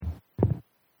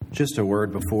Just a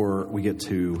word before we get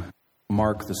to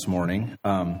Mark this morning.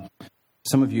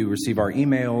 Some of you receive our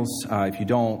emails. If you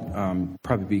don't,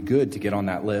 probably be good to get on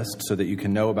that list so that you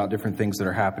can know about different things that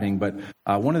are happening. But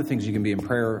one of the things you can be in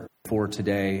prayer for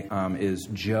today is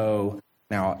Joe.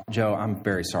 Now, Joe, I'm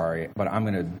very sorry, but I'm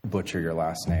going to butcher your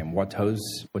last name.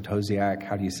 Wojtosiak,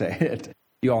 how do you say it?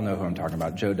 You all know who I'm talking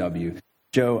about, Joe W.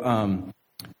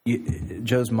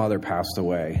 Joe's mother passed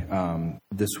away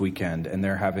this weekend, and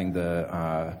they're having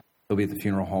they'll be at the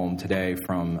funeral home today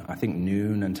from, I think,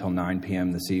 noon until 9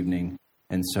 p.m. this evening.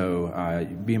 And so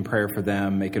be in prayer for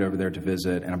them, make it over there to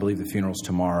visit. And I believe the funeral's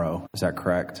tomorrow. Is that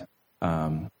correct?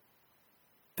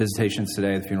 Visitations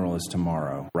today, the funeral is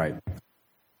tomorrow, right?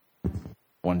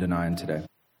 1 to 9 today.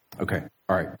 Okay.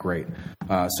 All right, great.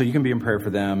 So you can be in prayer for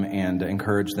them and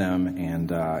encourage them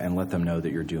and let them know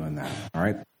that you're doing that. All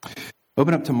right.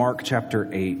 Open up to Mark chapter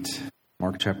 8.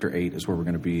 Mark chapter 8 is where we're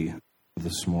going to be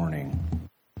this morning.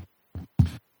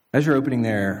 As you're opening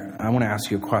there, I want to ask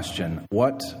you a question.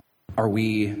 What are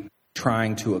we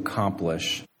trying to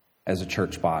accomplish as a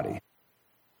church body?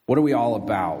 What are we all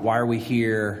about? Why are we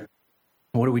here?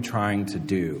 What are we trying to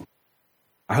do?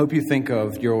 I hope you think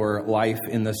of your life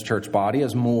in this church body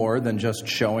as more than just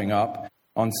showing up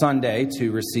on Sunday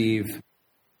to receive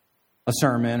a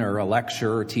sermon or a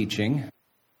lecture or teaching.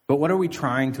 But what are we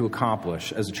trying to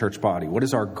accomplish as a church body? What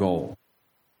is our goal?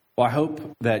 Well, I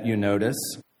hope that you notice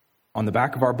on the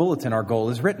back of our bulletin, our goal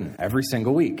is written every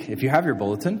single week. If you have your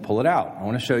bulletin, pull it out. I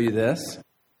want to show you this.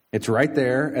 It's right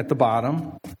there at the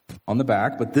bottom on the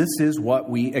back, but this is what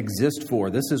we exist for.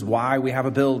 This is why we have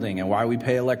a building and why we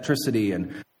pay electricity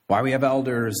and why we have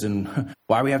elders and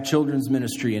why we have children's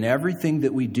ministry, and everything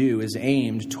that we do is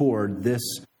aimed toward this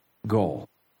goal.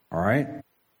 All right?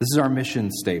 This is our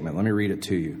mission statement. Let me read it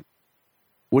to you.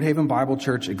 Woodhaven Bible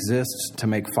Church exists to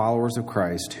make followers of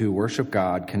Christ who worship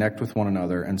God, connect with one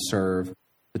another, and serve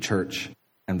the church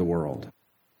and the world.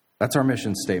 That's our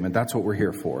mission statement. That's what we're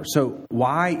here for. So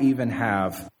why even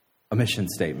have a mission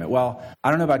statement? Well,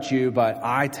 I don't know about you, but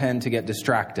I tend to get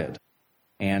distracted.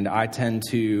 And I tend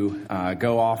to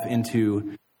go off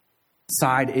into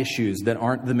side issues that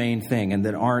aren't the main thing and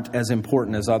that aren't as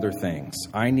important as other things.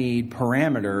 I need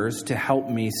parameters to help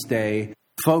me stay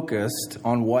focused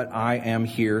on what I am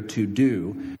here to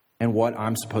do and what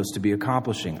I'm supposed to be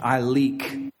accomplishing. I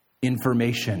leak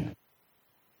information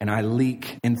and I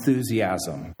leak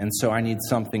enthusiasm. And so I need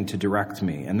something to direct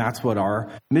me. And that's what our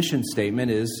mission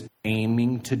statement is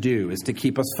aiming to do, is to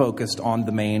keep us focused on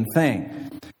the main thing.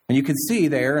 And you can see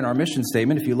there in our mission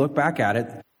statement, if you look back at it,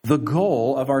 the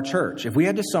goal of our church. If we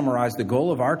had to summarize the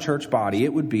goal of our church body,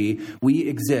 it would be we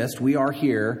are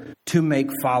here to make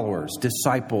followers,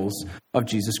 disciples of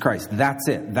Jesus Christ. That's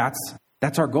it.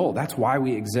 That's our goal. That's why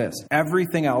we exist.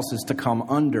 Everything else is to come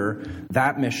under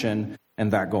that mission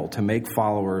and that goal, to make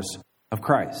followers of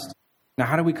Christ. Now,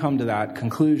 how do we come to that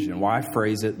conclusion? Why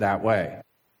phrase it that way?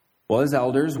 Well, as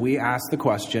elders, we ask the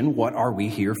question, what are we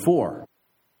here for?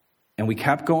 And we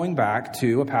kept going back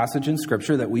to a passage in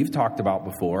Scripture that we've talked about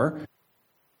before.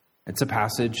 It's a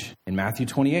passage in Matthew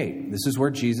 28. This is where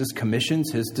Jesus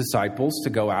commissions his disciples to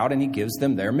go out and he gives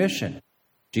them their mission.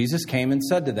 Jesus came and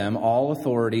said to them, "All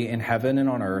authority in heaven and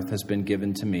on earth has been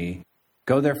given to me.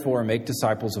 Go therefore and make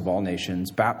disciples of all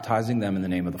nations, baptizing them in the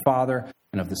name of the Father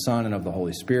and of the Son and of the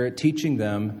Holy Spirit, teaching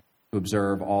them to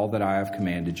observe all that I have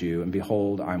commanded you. And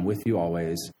behold, I'm with you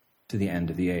always to the end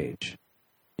of the age."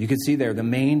 You can see there the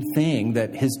main thing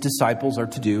that his disciples are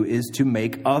to do is to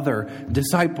make other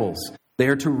disciples. They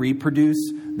are to reproduce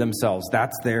themselves.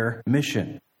 That's their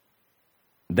mission.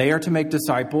 They are to make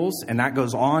disciples, and that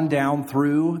goes on down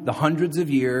through the hundreds of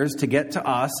years to get to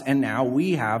us, and now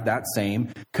we have that same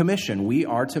commission. We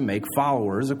are to make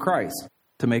followers of Christ,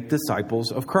 to make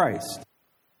disciples of Christ.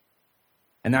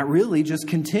 And that really just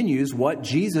continues what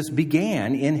Jesus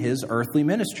began in his earthly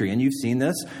ministry. And you've seen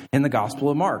this in the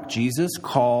Gospel of Mark. Jesus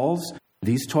calls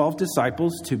these 12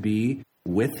 disciples to be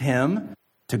with him,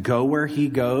 to go where he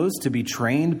goes, to be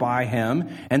trained by him.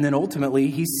 And then ultimately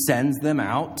he sends them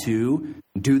out to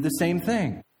do the same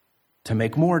thing, to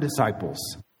make more disciples.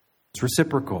 It's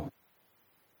reciprocal.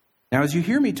 Now, as you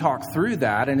hear me talk through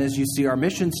that, and as you see our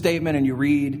mission statement and you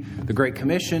read the Great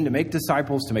Commission to make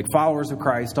disciples, to make followers of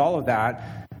Christ, all of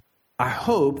that, I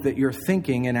hope that you're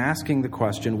thinking and asking the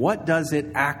question, what does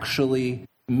it actually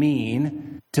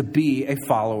mean to be a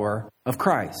follower of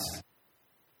Christ?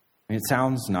 I mean, it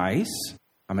sounds nice.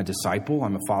 I'm a disciple.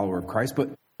 I'm a follower of Christ. But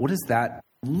what does that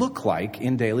look like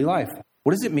in daily life?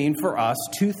 What does it mean for us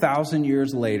 2,000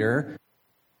 years later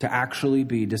to actually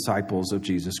be disciples of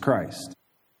Jesus Christ?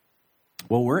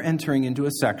 Well, we're entering into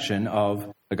a section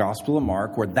of the Gospel of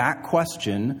Mark where that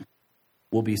question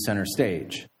will be center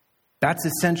stage. That's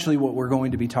essentially what we're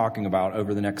going to be talking about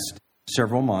over the next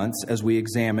several months as we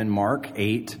examine Mark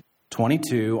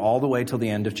 8:22 all the way till the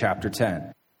end of chapter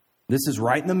 10. This is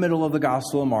right in the middle of the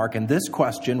Gospel of Mark, and this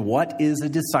question, what is a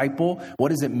disciple? What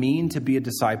does it mean to be a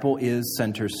disciple? Is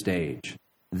center stage.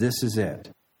 This is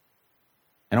it.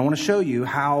 And I want to show you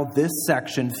how this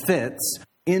section fits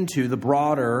into the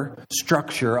broader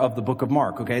structure of the book of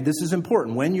Mark. Okay, this is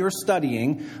important. When you're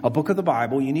studying a book of the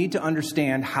Bible, you need to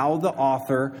understand how the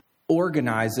author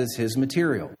organizes his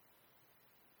material.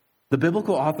 The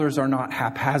biblical authors are not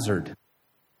haphazard.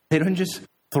 They don't just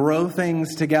throw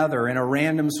things together in a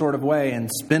random sort of way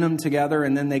and spin them together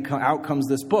and then out comes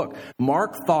this book.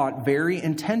 Mark thought very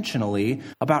intentionally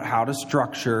about how to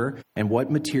structure and what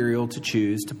material to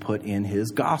choose to put in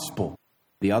his gospel.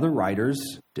 The other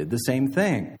writers did the same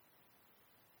thing.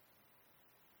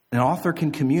 An author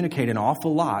can communicate an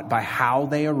awful lot by how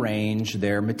they arrange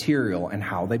their material and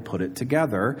how they put it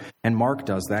together, and Mark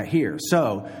does that here.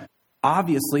 So,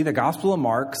 obviously, the Gospel of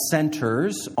Mark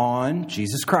centers on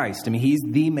Jesus Christ. I mean, he's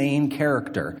the main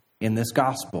character in this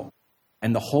gospel.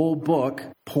 And the whole book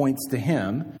points to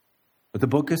him. But the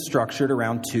book is structured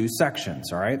around two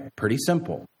sections, all right? Pretty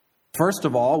simple. First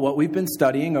of all, what we've been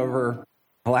studying over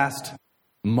the last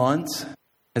months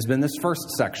has been this first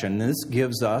section. This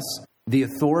gives us the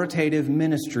authoritative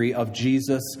ministry of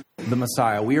Jesus the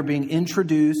Messiah. We are being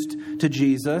introduced to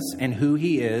Jesus and who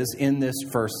he is in this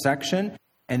first section.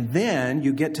 And then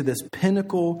you get to this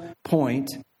pinnacle point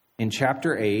in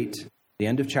chapter 8, the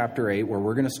end of chapter 8, where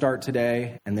we're going to start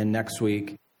today and then next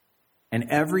week. And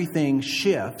everything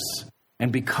shifts.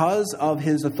 And because of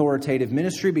his authoritative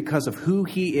ministry, because of who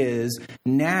he is,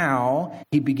 now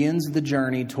he begins the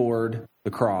journey toward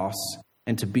the cross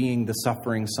and to being the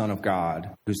suffering Son of God,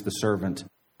 who's the servant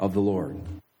of the Lord.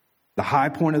 The high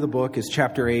point of the book is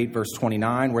chapter 8, verse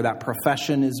 29, where that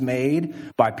profession is made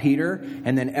by Peter.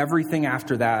 And then everything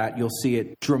after that, you'll see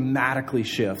it dramatically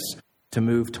shifts to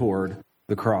move toward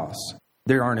the cross.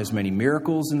 There aren't as many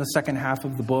miracles in the second half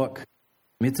of the book.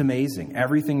 I mean, it's amazing.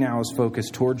 Everything now is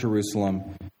focused toward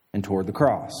Jerusalem and toward the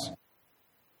cross.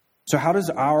 So how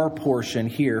does our portion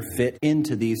here fit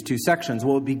into these two sections?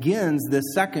 Well, it begins this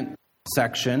second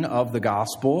section of the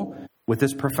gospel with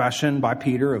this profession by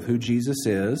Peter of who Jesus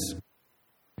is.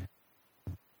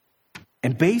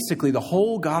 And basically, the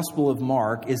whole Gospel of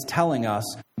Mark is telling us,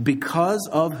 because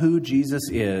of who Jesus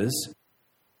is,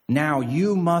 now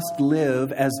you must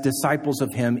live as disciples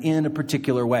of him in a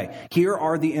particular way. Here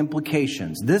are the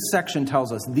implications. This section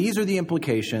tells us these are the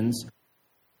implications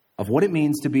of what it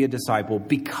means to be a disciple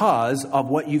because of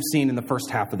what you've seen in the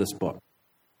first half of this book.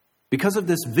 Because of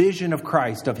this vision of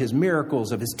Christ, of his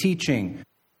miracles, of his teaching,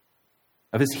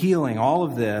 of his healing, all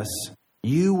of this,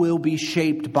 you will be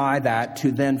shaped by that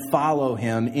to then follow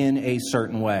him in a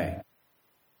certain way.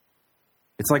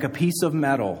 It's like a piece of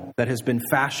metal that has been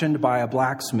fashioned by a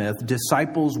blacksmith.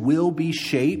 Disciples will be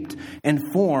shaped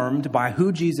and formed by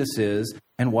who Jesus is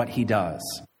and what he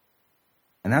does.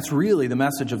 And that's really the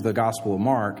message of the Gospel of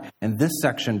Mark. And this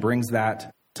section brings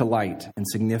that to light in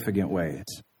significant ways.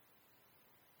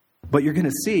 But you're going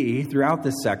to see throughout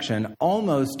this section,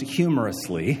 almost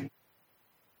humorously,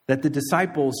 that the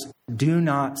disciples do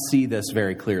not see this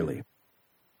very clearly.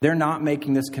 They're not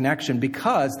making this connection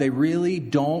because they really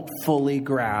don't fully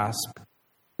grasp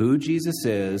who Jesus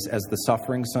is as the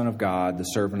suffering Son of God, the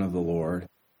servant of the Lord,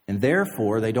 and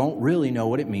therefore they don't really know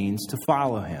what it means to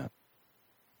follow him.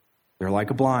 They're like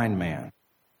a blind man.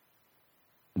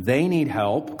 They need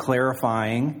help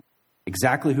clarifying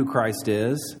exactly who Christ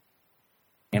is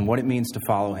and what it means to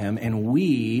follow him, and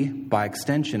we, by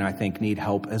extension, I think, need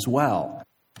help as well.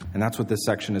 And that's what this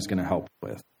section is going to help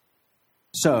with.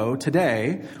 So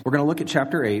today, we're going to look at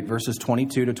chapter 8, verses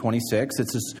 22 to 26.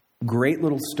 It's this great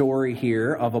little story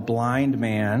here of a blind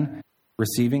man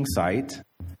receiving sight.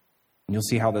 And you'll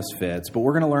see how this fits. But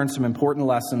we're going to learn some important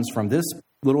lessons from this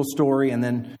little story and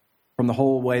then from the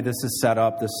whole way this is set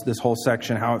up, this whole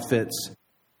section, how it fits.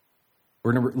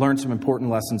 We're going to learn some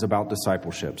important lessons about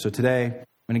discipleship. So today,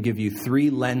 I'm going to give you 3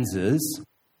 lenses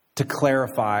to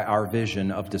clarify our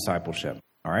vision of discipleship.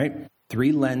 All right?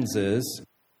 3 lenses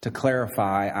to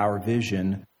clarify our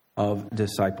vision of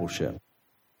discipleship.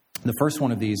 The first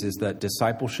one of these is that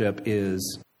discipleship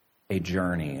is a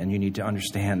journey, and you need to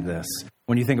understand this.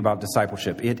 When you think about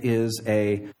discipleship, it is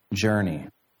a journey.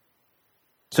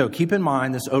 So keep in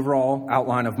mind this overall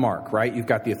outline of Mark, right? You've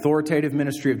got the authoritative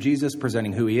ministry of Jesus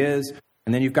presenting who he is,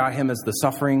 and then you've got him as the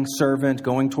suffering servant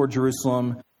going toward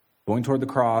Jerusalem, going toward the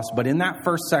cross. But in that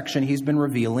first section, he's been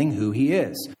revealing who he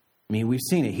is. I mean, we've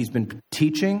seen it. He's been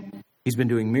teaching. He's been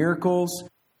doing miracles.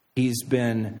 He's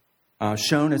been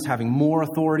shown as having more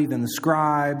authority than the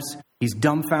scribes. He's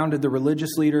dumbfounded the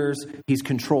religious leaders. He's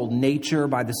controlled nature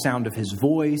by the sound of his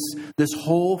voice. This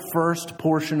whole first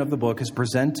portion of the book has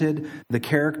presented the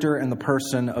character and the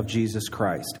person of Jesus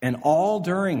Christ. And all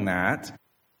during that,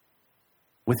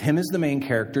 with him as the main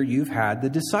character, you've had the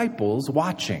disciples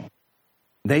watching.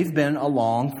 They've been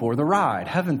along for the ride,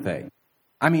 haven't they?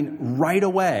 I mean, right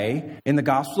away in the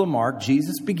Gospel of Mark,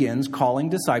 Jesus begins calling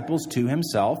disciples to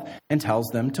himself and tells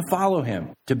them to follow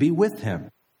him, to be with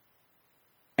him.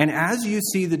 And as you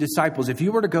see the disciples, if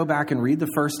you were to go back and read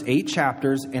the first 8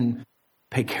 chapters and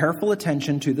pay careful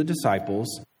attention to the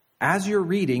disciples, as you're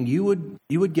reading, you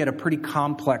would get a pretty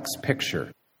complex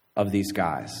picture of these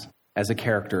guys as a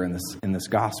character in this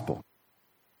gospel.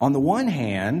 On the one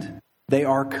hand, they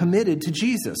are committed to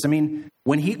Jesus. I mean,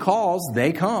 when he calls,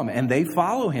 they come and they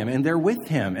follow him and they're with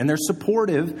him and they're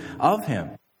supportive of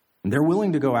him and they're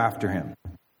willing to go after him.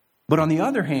 But on the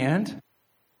other hand,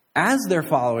 as they're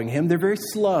following him, they're very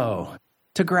slow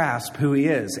to grasp who he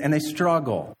is, and they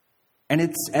struggle. And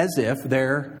it's as if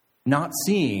they're not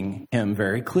seeing him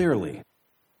very clearly.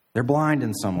 They're blind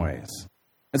in some ways.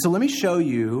 And so let me show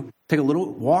you, take a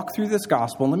little walk through this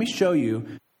gospel, and let me show you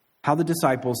how the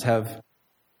disciples have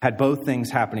had both things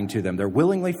happening to them. They're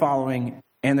willingly following,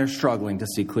 and they're struggling to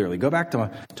see clearly. Go back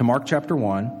to Mark chapter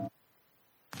 1. I'm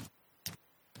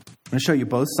going to show you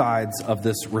both sides of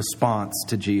this response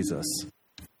to Jesus.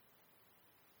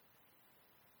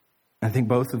 I think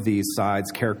both of these sides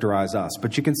characterize us.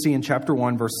 But you can see in chapter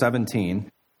 1, verse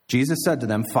 17, Jesus said to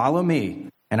them, "Follow me,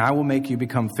 and I will make you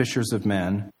become fishers of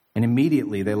men." And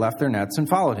immediately they left their nets and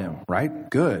followed him, right?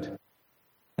 Good.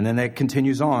 And then it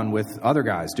continues on with other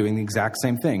guys doing the exact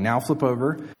same thing. Now flip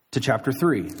over to chapter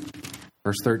 3,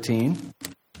 verse 13.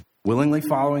 Willingly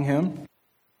following him.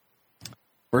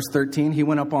 Verse 13, he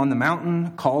went up on the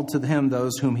mountain, called to him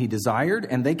those whom he desired,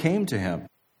 and they came to him.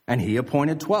 And he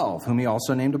appointed 12, whom he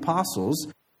also named apostles.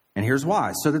 And here's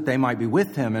why: so that they might be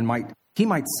with him and he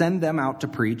might send them out to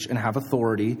preach and have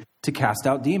authority to cast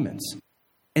out demons.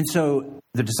 And so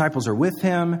the disciples are with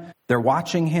him. They're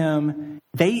watching him.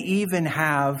 They even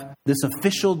have this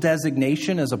official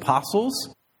designation as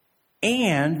apostles,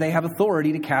 and they have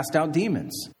authority to cast out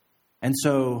demons. And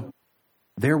so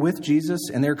they're with Jesus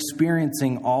and they're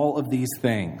experiencing all of these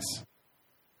things.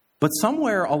 But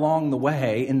somewhere along the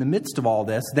way, in the midst of all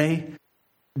this,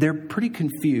 they're pretty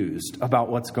confused about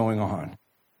what's going on.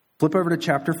 Flip over to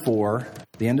chapter 4,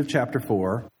 the end of chapter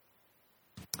 4.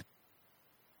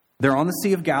 They're on the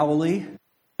Sea of Galilee.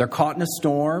 They're caught in a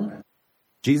storm.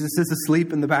 Jesus is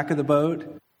asleep in the back of the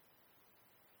boat.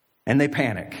 And they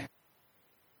panic.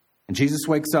 And Jesus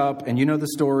wakes up, and you know the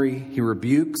story. He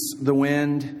rebukes the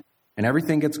wind, and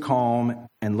everything gets calm.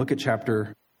 And look at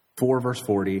chapter 4, verse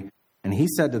 40. And he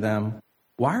said to them,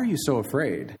 "Why are you so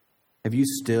afraid? Have you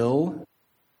still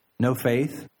no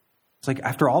faith?" It's like,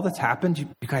 after all that's happened, you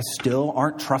guys still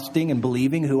aren't trusting and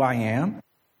believing who I am?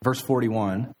 Verse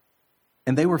 41.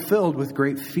 And they were filled with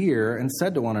great fear and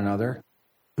said to one another,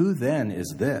 "Who then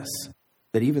is this,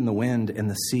 that even the wind and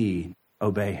the sea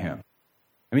obey him?"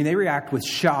 I mean, they react with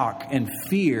shock and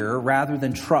fear rather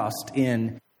than trust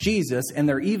in Jesus. And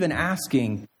they're even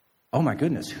asking, oh my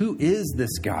goodness, who is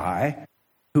this guy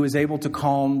who is able to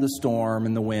calm the storm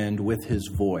and the wind with his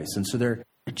voice? And so they're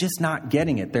just not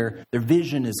getting it. Their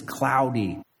vision is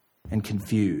cloudy and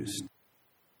confused.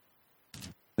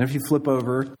 And if you flip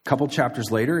over a couple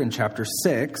chapters later, in chapter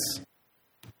 6,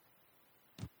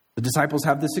 the disciples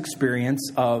have this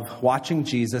experience of watching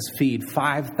Jesus feed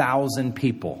 5,000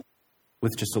 people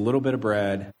with just a little bit of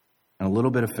bread and a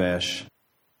little bit of fish.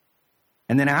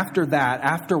 And then after that,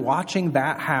 after watching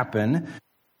that happen,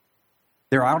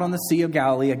 they're out on the Sea of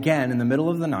Galilee again in the middle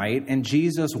of the night, and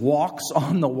Jesus walks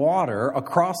on the water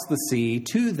across the sea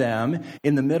to them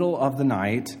in the middle of the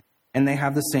night, and they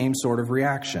have the same sort of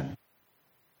reaction.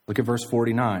 Look at verse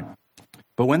 49.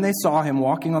 But when they saw him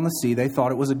walking on the sea, they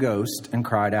thought it was a ghost and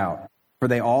cried out, for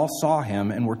they all saw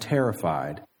him and were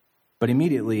terrified. But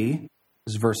immediately,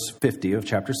 this is verse 50 of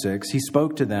chapter 6, he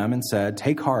spoke to them and said,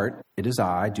 "Take heart, it is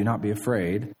I, do not be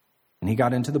afraid." And he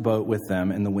got into the boat with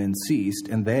them, and the wind ceased,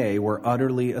 and they were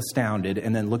utterly astounded.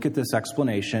 And then look at this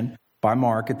explanation by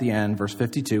Mark at the end, verse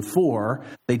 52. For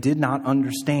they did not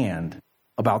understand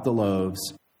about the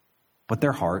loaves, but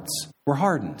their hearts were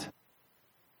hardened.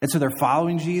 And so they're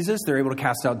following Jesus. They're able to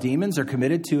cast out demons. They're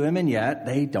committed to him, and yet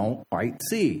they don't quite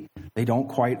see. They don't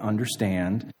quite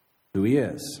understand who he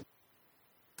is.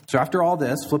 So after all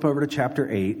this, flip over to chapter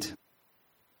 8.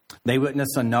 They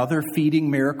witness another feeding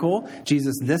miracle.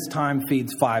 Jesus this time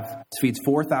feeds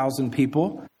 4,000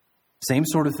 people. Same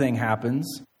sort of thing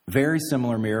happens. Very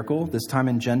similar miracle, this time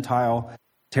in Gentile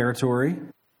territory,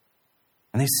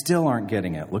 and they still aren't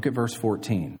getting it. Look at verse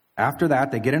 14. After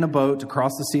that, they get in a boat to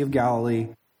cross the Sea of Galilee.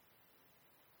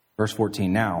 Verse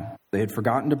 14, now, they had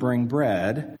forgotten to bring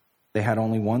bread. They had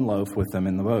only one loaf with them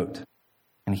in the boat.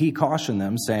 And he cautioned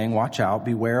them, saying, watch out,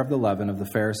 beware of the leaven of the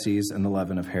Pharisees and the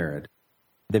leaven of Herod.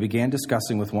 They began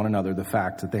discussing with one another the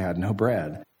fact that they had no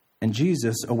bread. And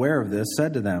Jesus, aware of this,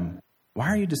 said to them, why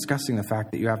are you discussing the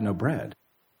fact that you have no bread?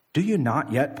 Do you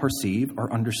not yet perceive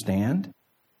or understand?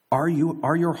 Are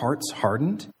your hearts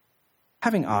hardened?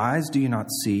 Having eyes, do you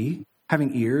not see?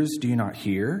 Having ears, do you not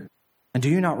hear? And do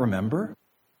you not remember?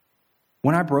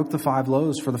 When I broke the 5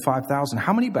 loaves for the 5,000,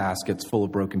 how many baskets full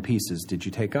of broken pieces did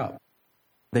you take up?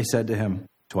 They said to him,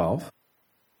 12.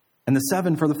 And the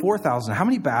 7 for the 4,000, how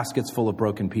many baskets full of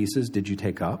broken pieces did you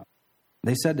take up?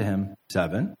 They said to him,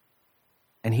 7.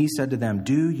 And he said to them,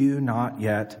 do you not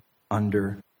yet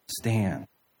understand?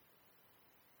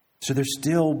 So they're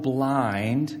still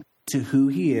blind to who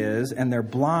he is, and they're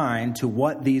blind to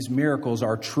what these miracles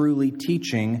are truly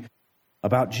teaching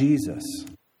about Jesus.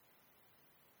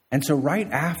 And so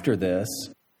right after this,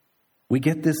 we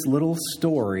get this little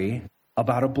story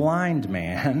about a blind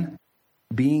man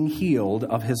being healed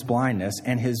of his blindness,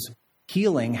 and his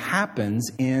healing happens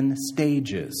in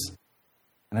stages.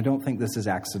 And I don't think this is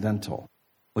accidental.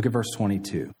 Look at verse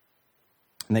 22.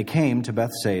 And they came to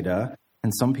Bethsaida,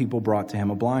 and some people brought to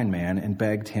him a blind man and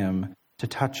begged him to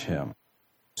touch him.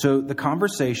 So the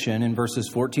conversation in verses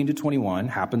 14 to 21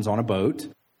 happens on a boat,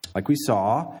 like we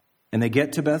saw, and they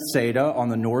get to Bethsaida on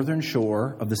the northern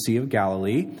shore of the Sea of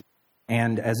Galilee.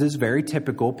 And as is very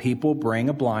typical, people bring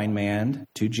a blind man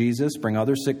to Jesus, bring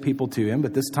other sick people to him,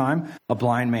 but this time a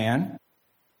blind man, and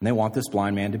they want this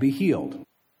blind man to be healed.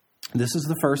 This is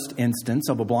the first instance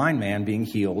of a blind man being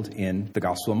healed in the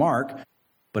Gospel of Mark,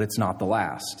 but it's not the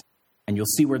last. And you'll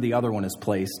see where the other one is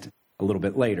placed a little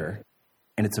bit later,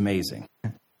 and it's amazing.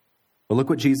 But look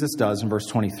what Jesus does in verse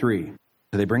 23.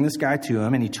 So they bring this guy to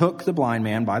him, and he took the blind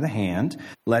man by the hand,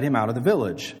 led him out of the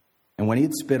village. And when he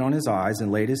had spit on his eyes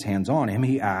and laid his hands on him,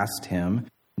 he asked him,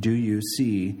 do you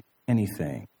see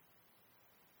anything?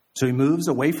 So he moves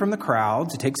away from the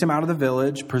crowds. He takes him out of the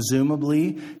village,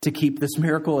 presumably to keep this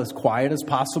miracle as quiet as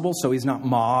possible so he's not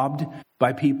mobbed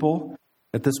by people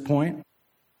at this point.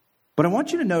 But I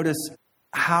want you to notice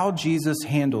how Jesus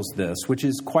handles this, which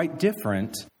is quite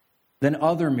different than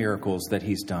other miracles that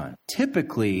he's done.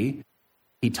 Typically,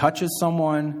 he touches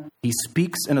someone, he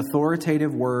speaks an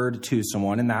authoritative word to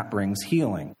someone, and that brings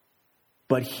healing.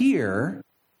 But here,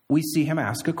 we see him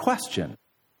ask a question.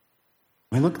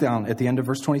 We look down at the end of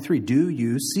verse 23. Do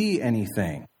you see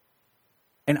anything?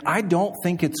 And I don't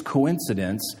think it's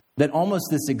coincidence that almost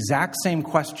this exact same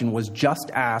question was just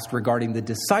asked regarding the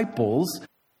disciples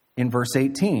in verse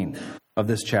 18 of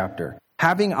this chapter.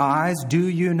 Having eyes, do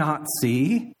you not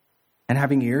see? And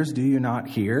having ears, do you not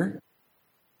hear?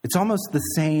 It's almost the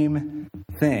same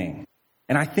thing.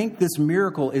 And I think this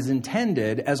miracle is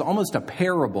intended as almost a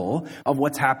parable of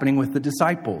what's happening with the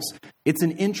disciples. It's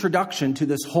an introduction to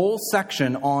this whole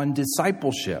section on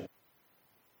discipleship.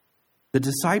 The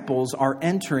disciples are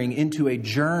entering into a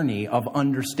journey of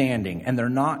understanding, and they're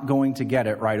not going to get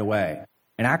it right away.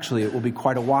 And actually, it will be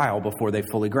quite a while before they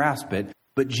fully grasp it.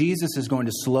 But Jesus is going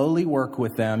to slowly work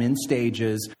with them in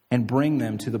stages and bring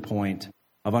them to the point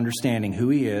of understanding who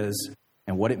he is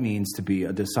and what it means to be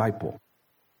a disciple.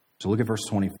 So look at verse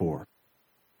 24.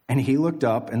 And he looked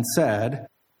up and said,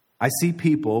 I see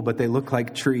people, but they look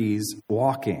like trees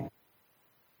walking.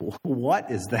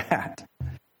 What is that?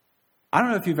 I don't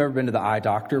know if you've ever been to the eye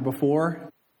doctor before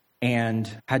and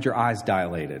had your eyes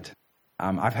dilated.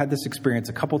 I've had this experience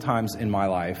a couple times in my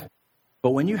life.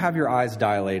 But when you have your eyes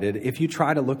dilated, if you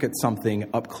try to look at something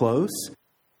up close,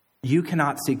 you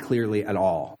cannot see clearly at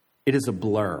all. It is a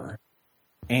blur.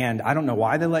 And I don't know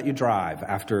why they let you drive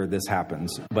after this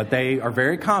happens, but they are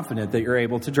very confident that you're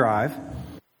able to drive.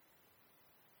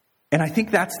 And I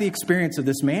think that's the experience of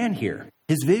this man here.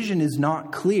 His vision is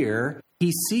not clear.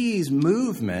 He sees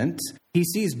movement. He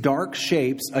sees dark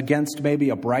shapes against maybe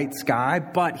a bright sky,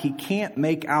 but he can't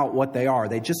make out what they are.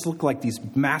 They just look like these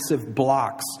massive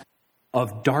blocks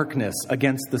of darkness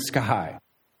against the sky.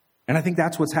 And I think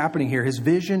that's what's happening here. His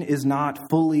vision is not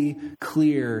fully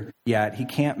clear yet. He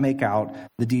can't make out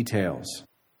the details.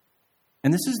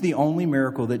 And this is the only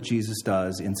miracle that Jesus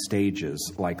does in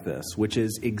stages like this, which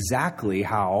is exactly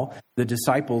how the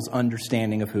disciples'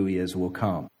 understanding of who he is will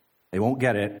come. They won't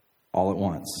get it all at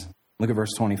once. Look at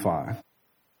verse 25.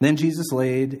 Then Jesus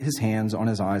laid his hands on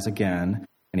his eyes again,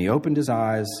 and he opened his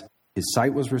eyes. His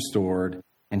sight was restored,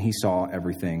 and he saw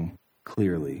everything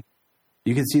clearly.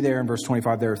 You can see there in verse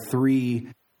 25, there are three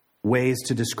ways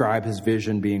to describe his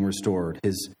vision being restored.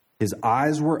 His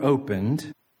eyes were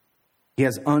opened. He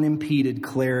has unimpeded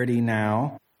clarity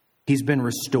now. He's been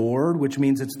restored, which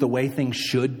means it's the way things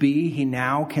should be. He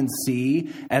now can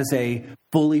see as a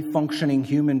fully functioning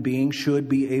human being should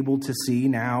be able to see.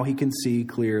 Now he can see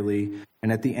clearly.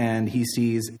 And at the end, he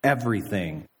sees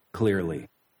everything clearly.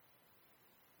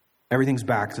 Everything's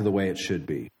back to the way it should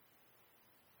be.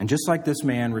 And just like this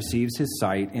man receives his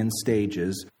sight in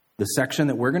stages, the section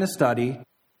that we're going to study,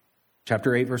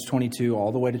 chapter 8, verse 22,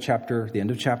 all the way to the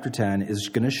end of chapter 10, is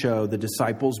going to show the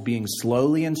disciples being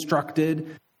slowly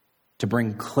instructed to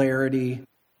bring clarity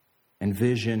and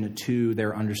vision to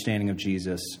their understanding of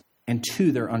Jesus and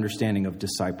to their understanding of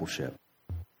discipleship.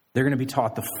 They're going to be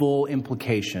taught the full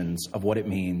implications of what it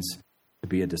means to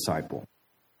be a disciple.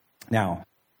 Now,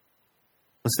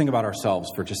 let's think about ourselves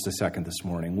for just a second this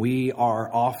morning. We are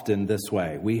often this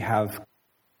way. We have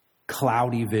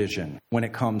cloudy vision when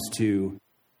it comes to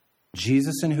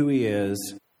Jesus and who he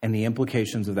is and the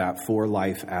implications of that for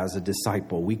life as a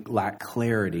disciple. We lack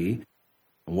clarity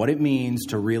on what it means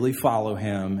to really follow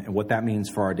him and what that means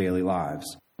for our daily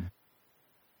lives.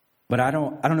 But I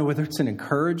don't know whether it's an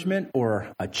encouragement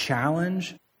or a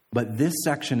challenge, but this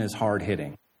section is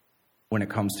hard-hitting when it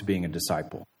comes to being a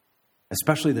disciple.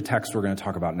 Especially the text we're going to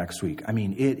talk about next week. I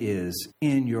mean, it is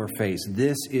in your face.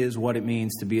 This is what it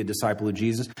means to be a disciple of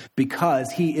Jesus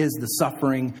because he is the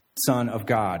suffering Son of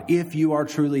God. If you are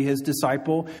truly his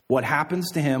disciple, what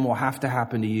happens to him will have to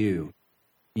happen to you.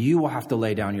 You will have to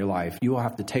lay down your life. You will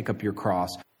have to take up your cross.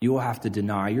 You will have to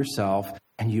deny yourself,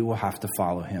 and you will have to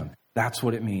follow him. That's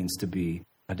what it means to be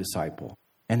a disciple.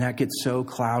 And that gets so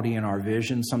cloudy in our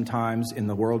vision sometimes in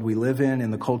the world we live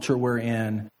in the culture we're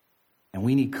in. And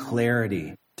we need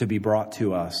clarity to be brought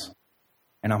to us.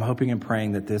 And I'm hoping and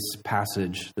praying that this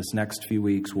passage, this next few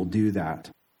weeks, will do that.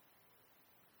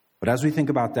 But as we think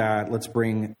about that, let's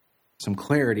bring some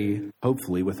clarity,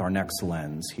 hopefully, with our next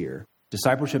lens here.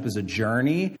 Discipleship is a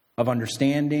journey of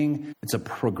understanding. It's a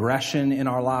progression in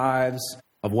our lives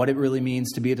of what it really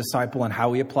means to be a disciple and how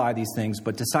we apply these things.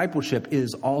 But discipleship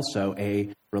is also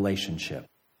a relationship.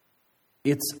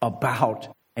 It's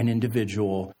about an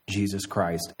individual, Jesus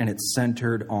Christ, and it's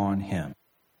centered on him.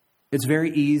 It's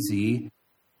very easy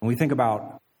when we think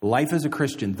about life as a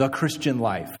Christian, the Christian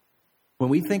life. When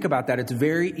we think about that, it's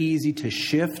very easy to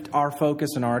shift our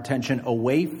focus and our attention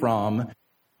away from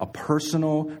a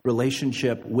personal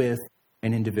relationship with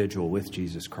an individual, with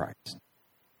Jesus Christ.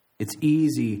 It's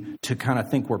easy to kind of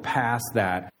think we're past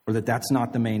that or that that's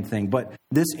not the main thing. But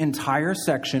this entire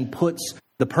section puts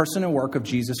the person and work of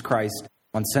Jesus Christ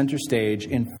on center stage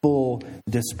in full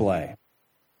display.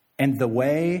 And the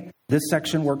way this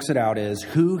section works it out is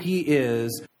who he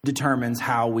is determines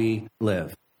how we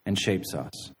live and shapes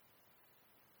us.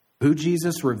 Who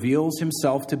Jesus reveals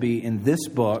himself to be in this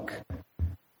book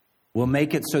will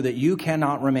make it so that you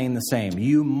cannot remain the same.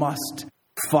 You must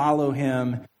follow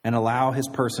him and allow his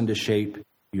person to shape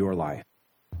your life.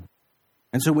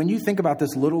 And so when you think about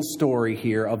this little story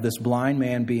here of this blind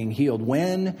man being healed,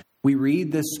 when we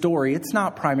read this story, it's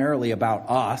not primarily about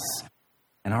us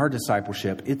and our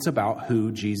discipleship. It's about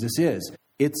who Jesus is.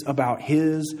 It's about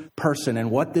his person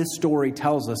and what this story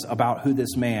tells us about who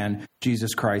this man,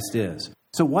 Jesus Christ, is.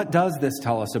 So what does this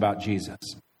tell us about Jesus?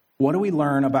 What do we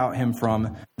learn about him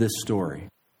from this story?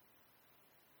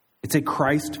 It's a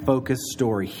Christ-focused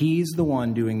story. He's the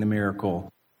one doing the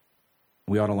miracle.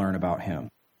 We ought to learn about him.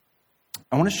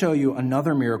 I want to show you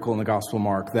another miracle in the Gospel of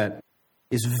Mark that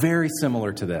is very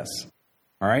similar to this.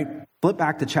 All right? Flip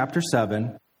back to chapter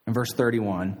 7 and verse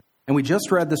 31. And we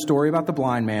just read the story about the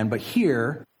blind man, but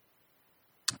here,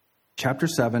 chapter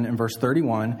 7 and verse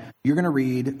 31, you're going to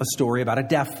read a story about a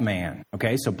deaf man.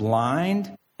 Okay? So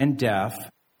blind and deaf,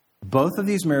 both of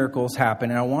these miracles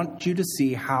happen, and I want you to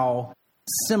see how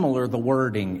similar the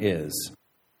wording is.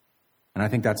 And I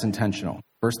think that's intentional.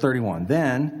 Verse 31,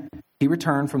 then he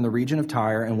returned from the region of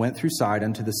Tyre and went through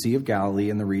Sidon to the Sea of Galilee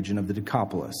in the region of the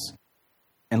Decapolis.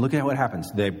 And look at what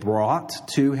happens. They brought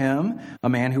to him a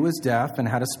man who was deaf and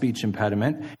had a speech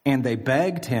impediment, and they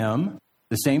begged him.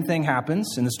 The same thing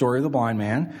happens in the story of the blind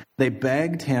man. They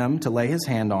begged him to lay his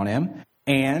hand on him.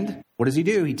 And what does he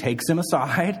do? He takes him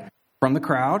aside from the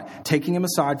crowd. Taking him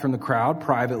aside from the crowd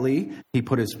privately, he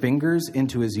put his fingers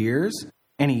into his ears,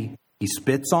 and he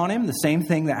spits on him. The same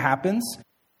thing that happens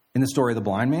in the story of the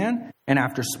blind man. And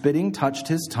after spitting, touched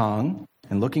his tongue,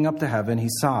 and looking up to heaven, he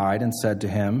sighed and said to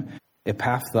him,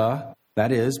 Ephphatha,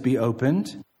 that is, be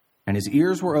opened. And his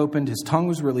ears were opened, his tongue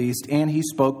was released, and he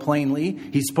spoke plainly.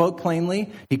 He spoke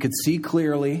plainly. He could see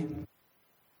clearly.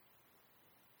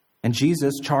 And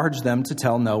Jesus charged them to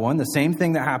tell no one. The same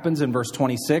thing that happens in verse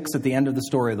 26 at the end of the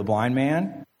story of the blind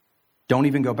man. Don't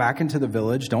even go back into the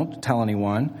village. Don't tell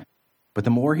anyone. But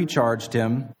the more he charged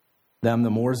them, the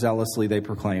more zealously they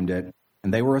proclaimed it.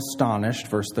 And they were astonished,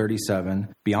 verse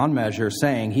 37, beyond measure,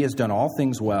 saying, he has done all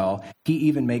things well. He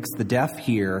even makes the deaf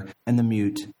hear and the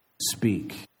mute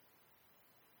speak.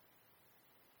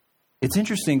 It's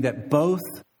interesting that both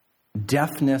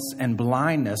deafness and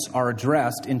blindness are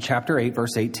addressed in chapter 8,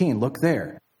 verse 18. Look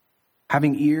there.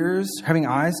 Having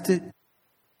eyes,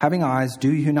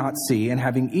 do you not see? And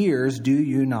having ears, do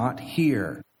you not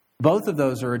hear? Both of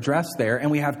those are addressed there. And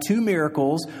we have two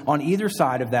miracles on either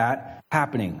side of that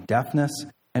happening, deafness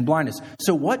and blindness.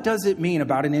 So what does it mean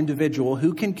about an individual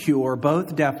who can cure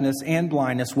both deafness and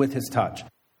blindness with his touch?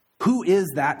 Who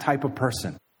is that type of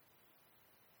person?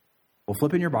 Well,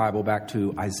 flip in your Bible back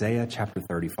to Isaiah chapter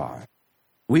 35.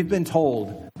 We've been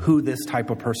told who this type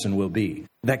of person will be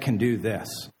that can do this.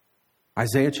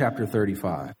 Isaiah chapter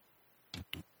 35.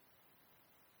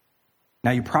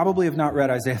 Now, you probably have not read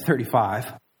Isaiah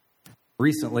 35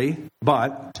 recently,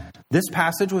 but this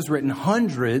passage was written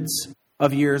hundreds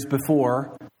of years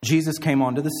before Jesus came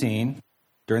onto the scene,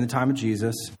 during the time of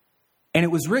Jesus. And it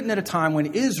was written at a time when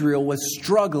Israel was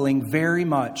struggling very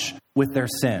much with their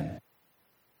sin.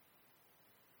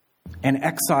 And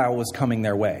exile was coming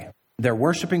their way. They're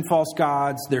worshiping false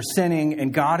gods, they're sinning,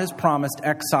 and God has promised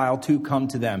exile to come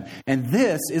to them. And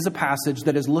this is a passage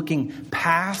that is looking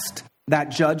past that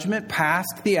judgment,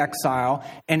 past the exile,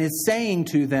 and is saying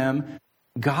to them,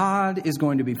 God is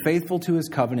going to be faithful to his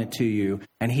covenant to you,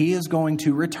 and he is going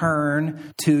to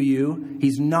return to you.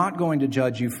 He's not going to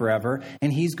judge you forever,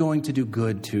 and he's going to do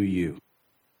good to you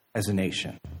as a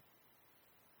nation.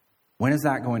 When is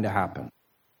that going to happen?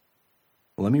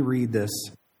 Well, let me read this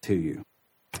to you.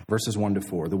 Verses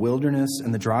 1-4. The wilderness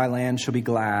and the dry land shall be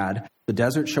glad. The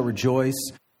desert shall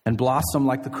rejoice and blossom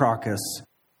like the crocus.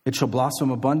 It shall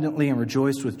blossom abundantly and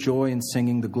rejoice with joy and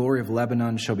singing. The glory of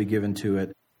Lebanon shall be given to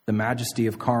it, the majesty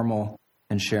of Carmel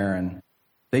and Sharon.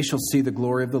 They shall see the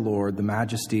glory of the Lord, the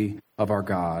majesty of our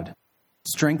God.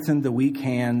 Strengthen the weak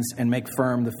hands and make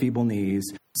firm the feeble knees.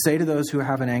 Say to those who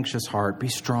have an anxious heart, be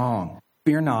strong,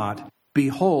 fear not.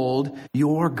 Behold,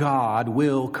 your God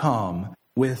will come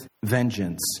with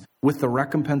vengeance. With the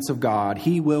recompense of God,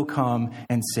 he will come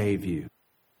and save you.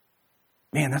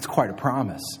 Man, that's quite a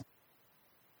promise.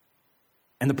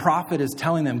 And the prophet is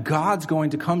telling them, God's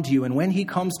going to come to you. And when he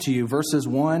comes to you, verses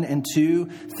 1 and 2,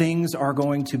 things are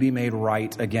going to be made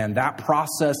right again. That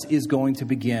process is going to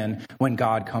begin when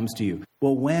God comes to you.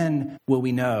 Well, when will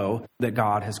we know that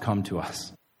God has come to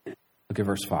us? Look at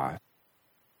verse 5.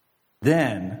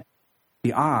 Then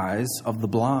the eyes of the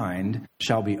blind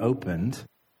shall be opened,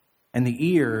 and the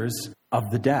ears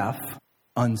of the deaf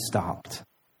unstopped.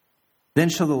 Then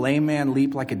shall the lame man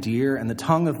leap like a deer, and the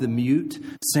tongue of the mute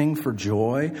sing for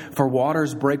joy. For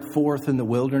waters break forth in the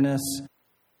wilderness,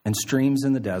 and streams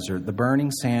in the desert. The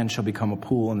burning sand shall become a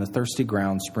pool, and the thirsty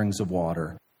ground springs of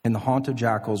water. In the haunt of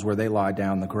jackals where they lie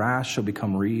down, the grass shall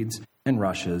become reeds and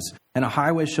rushes, and a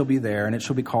highway shall be there, and it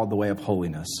shall be called the way of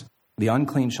holiness. The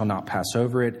unclean shall not pass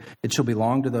over it. It shall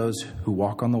belong to those who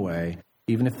walk on the way.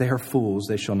 Even if they are fools,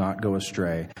 they shall not go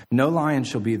astray. No lion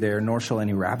shall be there, nor shall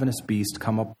any ravenous beast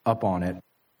come up on it.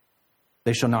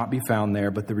 They shall not be found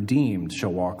there, but the redeemed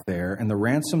shall walk there. And the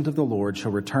ransomed of the Lord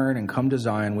shall return and come to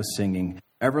Zion with singing.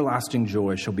 Everlasting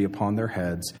joy shall be upon their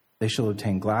heads. They shall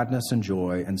obtain gladness and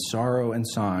joy, and sorrow and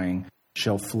sighing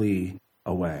shall flee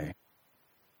away.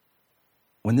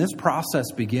 When this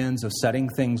process begins of setting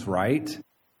things right,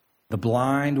 the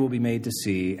blind will be made to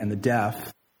see, and the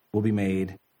deaf will be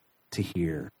made to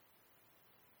hear.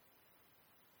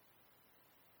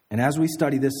 And as we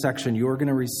study this section, you're going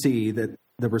to see that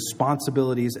the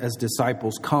responsibilities as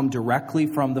disciples come directly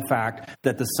from the fact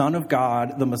that the Son of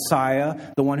God, the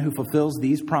Messiah, the one who fulfills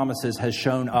these promises, has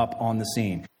shown up on the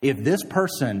scene. If this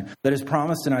person that is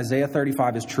promised in Isaiah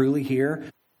 35 is truly here,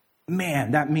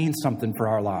 man, that means something for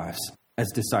our lives as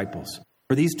disciples.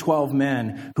 For these 12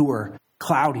 men who were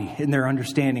cloudy in their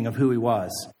understanding of who he was,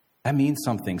 that means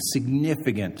something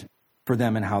significant for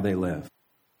them and how they live.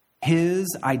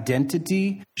 His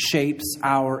identity shapes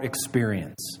our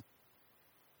experience.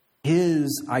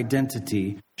 His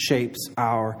identity shapes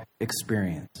our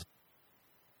experience.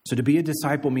 So to be a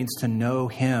disciple means to know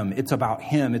him. It's about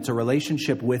him. It's a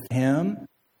relationship with him.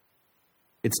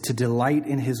 It's to delight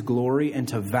in his glory and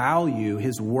to value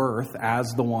his worth as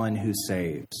the one who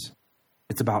saves.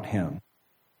 It's about him.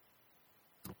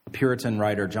 Puritan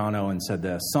writer John Owen said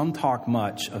this: "Some talk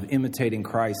much of imitating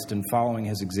Christ and following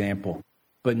his example,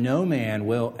 but no man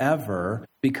will ever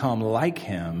become like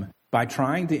him by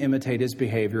trying to imitate his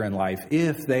behavior in life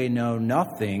if they know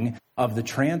nothing of the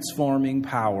transforming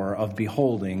power of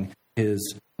beholding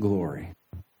his glory.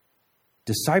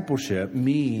 Discipleship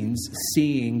means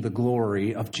seeing the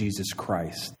glory of Jesus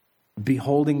Christ,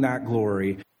 beholding that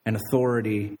glory and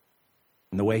authority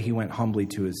and the way he went humbly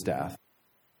to his death.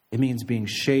 It means being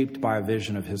shaped by a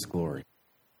vision of his glory.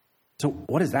 So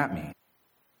what does that mean?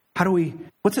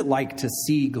 What's it like to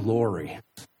see glory?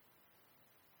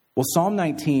 Well, Psalm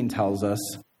 19 tells us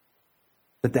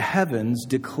that the heavens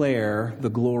declare the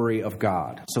glory of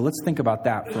God. So let's think about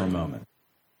that for a moment.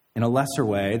 In a lesser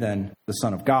way than the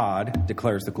Son of God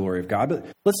declares the glory of God.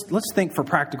 But let's think for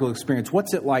practical experience.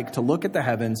 What's it like to look at the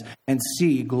heavens and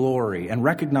see glory and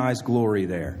recognize glory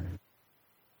there?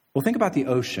 Well, think about the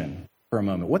ocean for a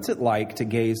moment. What's it like to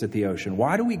gaze at the ocean?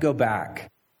 Why do we go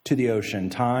back to the ocean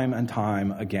time and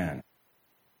time again?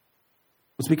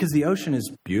 It's because the ocean is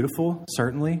beautiful,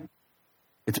 certainly.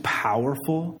 It's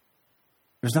powerful.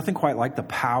 There's nothing quite like the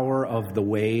power of the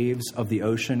waves of the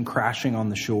ocean crashing on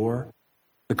the shore,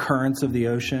 the currents of the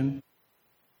ocean.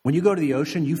 When you go to the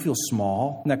ocean, you feel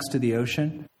small next to the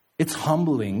ocean. It's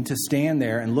humbling to stand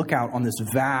there and look out on this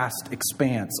vast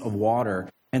expanse of water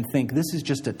and think this is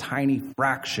just a tiny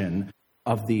fraction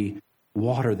of the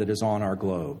water that is on our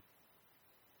globe.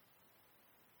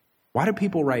 Why do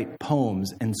people write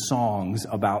poems and songs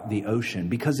about the ocean?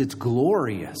 Because it's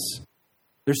glorious.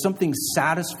 There's something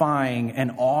satisfying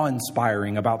and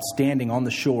awe-inspiring about standing on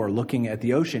the shore looking at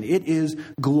the ocean. It is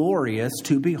glorious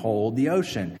to behold the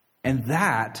ocean. And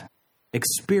that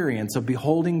experience of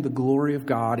beholding the glory of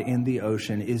God in the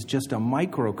ocean is just a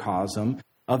microcosm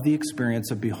of the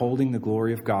experience of beholding the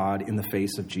glory of God in the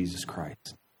face of Jesus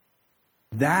Christ.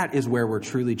 That is where we're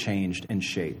truly changed and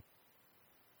shaped.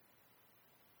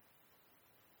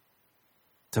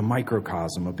 It's a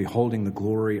microcosm of beholding the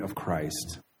glory of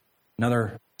Christ.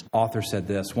 Another author said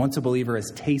this: once a believer has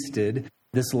tasted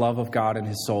this love of God in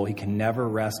his soul, he can never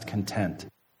rest content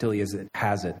till he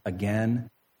has it again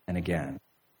and again. And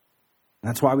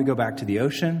that's why we go back to the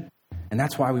ocean, and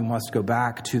that's why we must go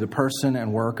back to the person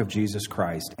and work of Jesus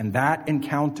Christ. And that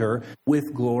encounter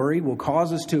with glory will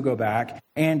cause us to go back,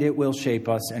 and it will shape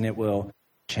us, and it will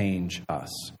change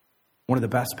us. One of the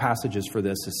best passages for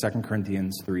this is 2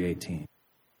 Corinthians 3:18.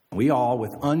 We all,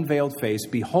 with unveiled face,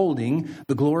 beholding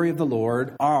the glory of the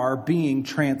Lord, are being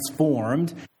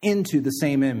transformed into the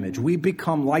same image. We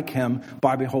become like him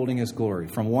by beholding his glory,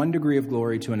 from one degree of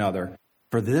glory to another.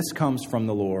 For this comes from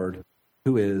the Lord,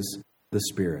 who is the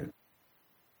Spirit.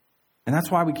 And that's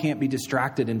why we can't be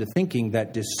distracted into thinking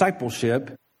that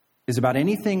discipleship is about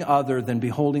anything other than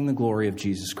beholding the glory of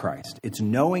Jesus Christ. It's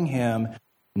knowing him,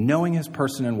 knowing his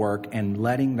person and work, and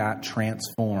letting that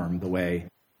transform the way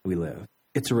we live.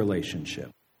 It's a relationship.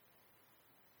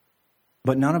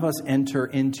 But none of us enter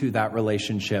into that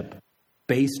relationship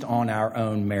based on our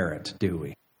own merit, do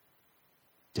we?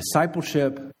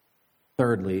 Discipleship,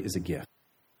 thirdly, is a gift.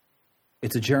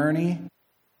 It's a journey.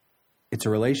 It's a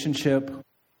relationship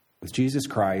with Jesus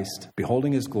Christ,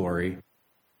 beholding his glory.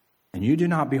 And you do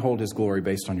not behold his glory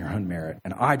based on your own merit.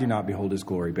 And I do not behold his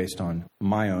glory based on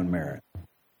my own merit.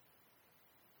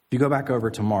 If you go back over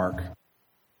to Mark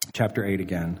chapter 8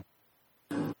 again,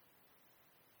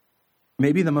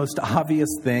 maybe the most obvious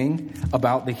thing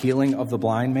about the healing of the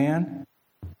blind man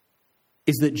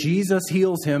is that Jesus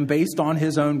heals him based on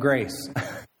his own grace.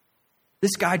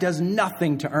 This guy does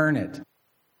nothing to earn it.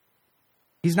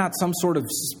 He's not some sort of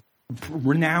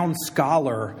renowned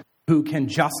scholar who can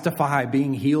justify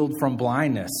being healed from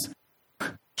blindness.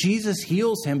 Jesus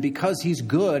heals him because he's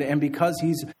good and because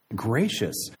he's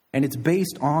gracious. And it's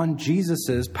based on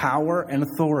Jesus's power and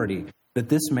authority that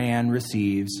this man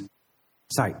receives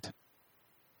sight.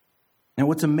 And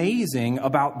what's amazing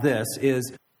about this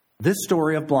is this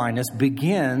story of blindness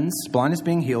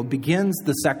being healed, begins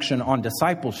the section on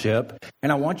discipleship.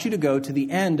 And I want you to go to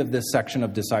the end of this section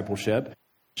of discipleship,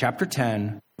 chapter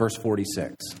 10, verse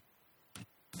 46.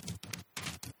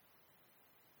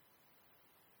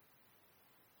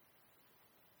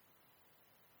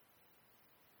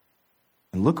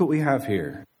 And look what we have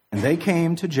here. And they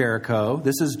came to Jericho.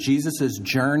 This is Jesus'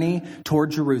 journey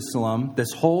toward Jerusalem.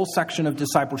 This whole section of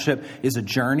discipleship is a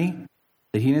journey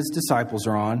that he and his disciples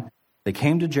are on. They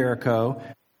came to Jericho,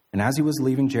 and as he was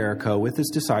leaving Jericho with his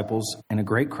disciples and a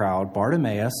great crowd,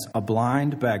 Bartimaeus, a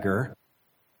blind beggar,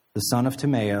 the son of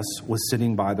Timaeus, was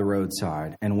sitting by the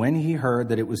roadside. And when he heard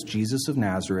that it was Jesus of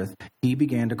Nazareth, he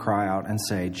began to cry out and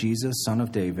say, "Jesus, son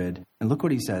of David," and look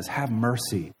what he says, "have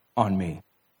mercy on me."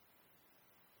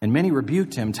 And many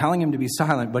rebuked him, telling him to be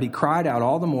silent, but he cried out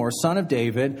all the more, "Son of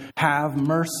David, have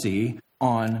mercy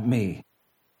on me."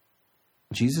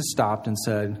 Jesus stopped and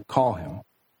said, "Call him."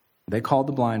 They called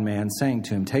the blind man, saying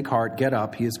to him, "Take heart, get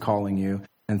up, he is calling you."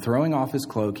 And throwing off his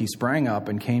cloak, he sprang up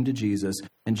and came to Jesus.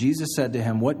 And Jesus said to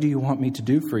him, "What do you want me to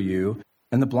do for you?"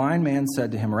 And the blind man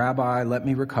said to him, "Rabbi, let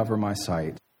me recover my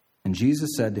sight." And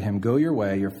Jesus said to him, "Go your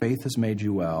way, your faith has made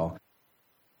you well."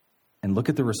 And look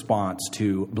at the response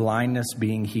to blindness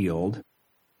being healed.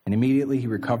 And immediately he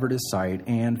recovered his sight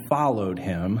and followed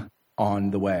him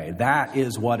on the way. That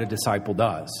is what a disciple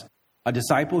does. A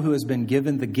disciple who has been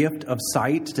given the gift of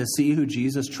sight to see who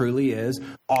Jesus truly is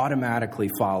automatically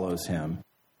follows him,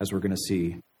 as we're going to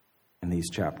see in these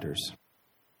chapters.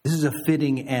 This is a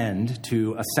fitting end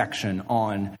to a section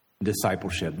on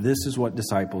discipleship. This is what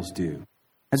disciples do.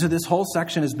 And so this whole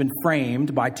section has been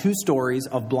framed by two stories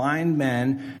of blind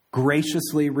men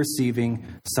graciously receiving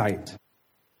sight.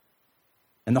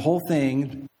 And the whole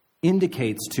thing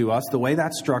indicates to us, the way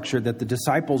that's structured, that the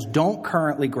disciples don't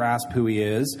currently grasp who he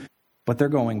is, but they're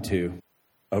going to.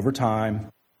 Over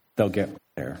time, they'll get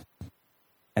there.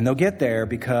 And they'll get there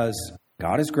because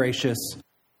God is gracious,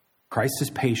 Christ is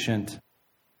patient,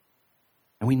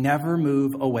 and we never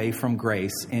move away from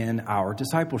grace in our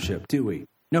discipleship, do we?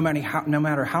 No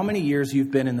matter how many years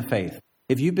you've been in the faith,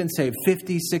 if you've been saved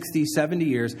 50, 60, 70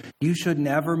 years, you should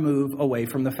never move away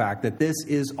from the fact that this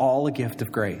is all a gift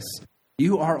of grace.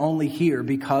 You are only here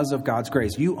because of God's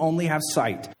grace. You only have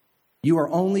sight. You are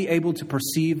only able to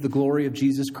perceive the glory of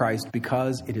Jesus Christ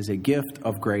because it is a gift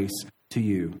of grace to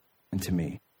you and to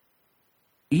me.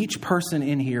 Each person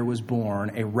in here was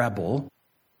born a rebel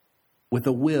with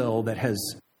a will that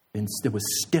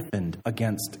was stiffened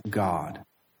against God.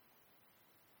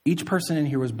 Each person in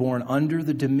here was born under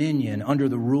the dominion, under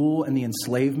the rule and the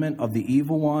enslavement of the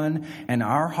evil one, and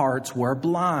our hearts were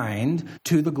blind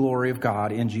to the glory of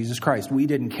God in Jesus Christ. We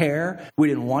didn't care. We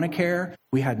didn't want to care.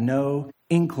 We had no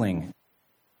inkling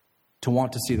to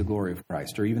want to see the glory of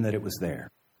Christ, or even that it was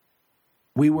there.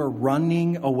 We were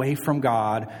running away from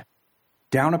God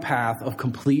down a path of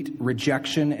complete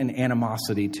rejection and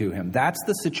animosity to him. That's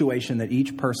the situation that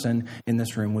each person in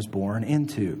this room was born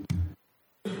into.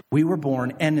 We were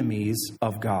born enemies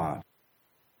of God.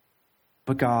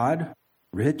 But God,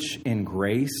 rich in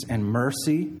grace and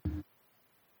mercy,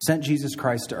 sent Jesus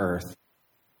Christ to earth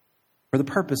for the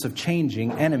purpose of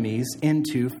changing enemies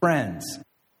into friends,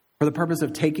 for the purpose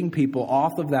of taking people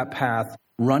off of that path,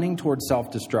 running towards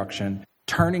self-destruction,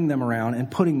 turning them around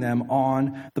and putting them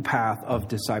on the path of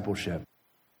discipleship.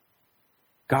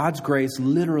 God's grace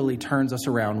literally turns us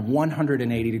around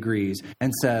 180 degrees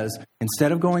and says,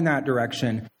 instead of going that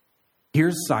direction,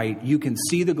 here's sight. You can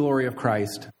see the glory of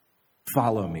Christ.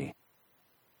 Follow me.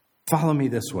 Follow me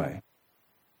this way.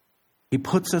 He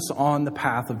puts us on the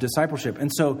path of discipleship. And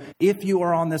so if you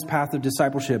are on this path of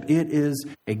discipleship, it is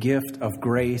a gift of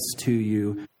grace to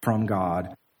you from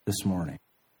God this morning.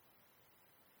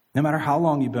 No matter how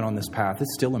long you've been on this path,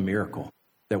 it's still a miracle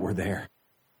that we're there.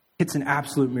 It's an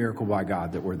absolute miracle by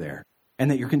God that we're there, and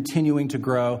that you're continuing to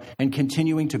grow and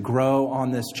continuing to grow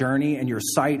on this journey, and your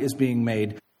sight is being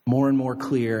made more and more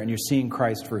clear, and you're seeing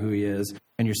Christ for who he is,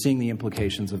 and you're seeing the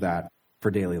implications of that for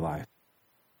daily life.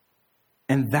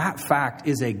 And that fact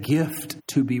is a gift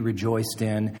to be rejoiced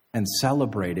in and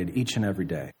celebrated each and every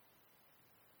day.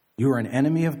 You are an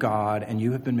enemy of God, and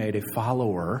you have been made a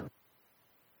follower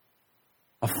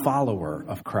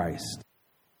of Christ.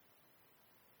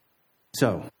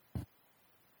 So,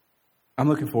 I'm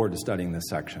looking forward to studying this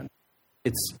section.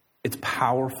 It's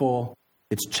powerful,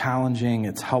 it's challenging,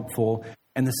 it's helpful,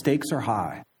 and the stakes are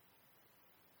high,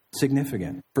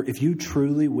 significant. For if you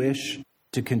truly wish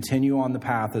to continue on the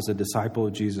path as a disciple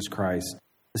of Jesus Christ,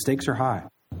 the stakes are high.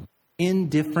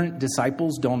 Indifferent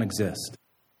disciples don't exist.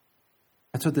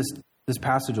 That's what this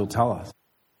passage will tell us.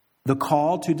 The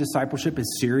call to discipleship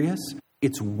is serious,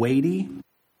 it's weighty,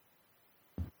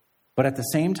 but at the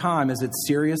same time as it's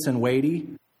serious and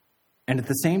weighty, and at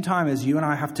the same time as you and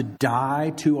I have to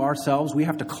die to ourselves, we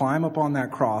have to climb up on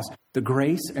that cross, the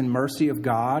grace and mercy of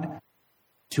God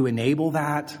to enable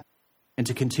that and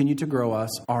to continue to grow us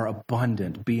are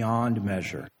abundant beyond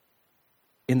measure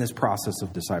in this process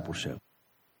of discipleship.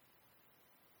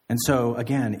 And so,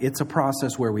 again, it's a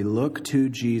process where we look to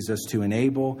Jesus to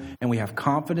enable, and we have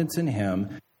confidence in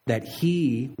him that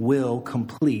he will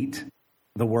complete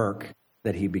the work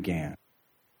that he began.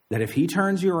 That if he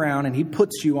turns you around and he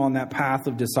puts you on that path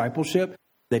of discipleship,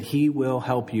 that he will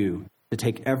help you to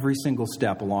take every single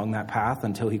step along that path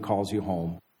until he calls you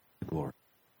home to glory.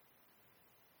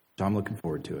 So I'm looking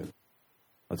forward to it.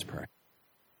 Let's pray.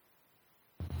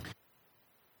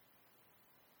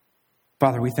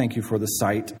 Father, we thank you for the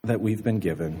sight that we've been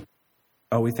given.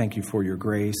 Oh, we thank you for your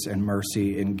grace and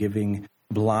mercy in giving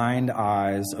blind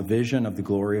eyes, a vision of the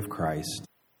glory of Christ.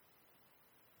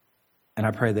 And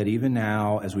I pray that even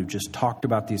now, as we've just talked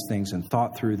about these things and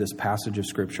thought through this passage of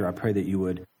Scripture, I pray that you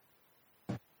would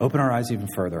open our eyes even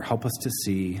further. Help us to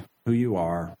see who you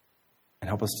are and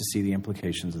help us to see the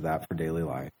implications of that for daily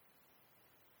life.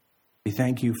 We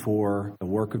thank you for the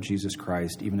work of Jesus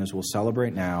Christ, even as we'll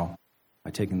celebrate now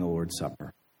by taking the Lord's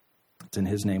Supper. It's in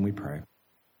his name we pray.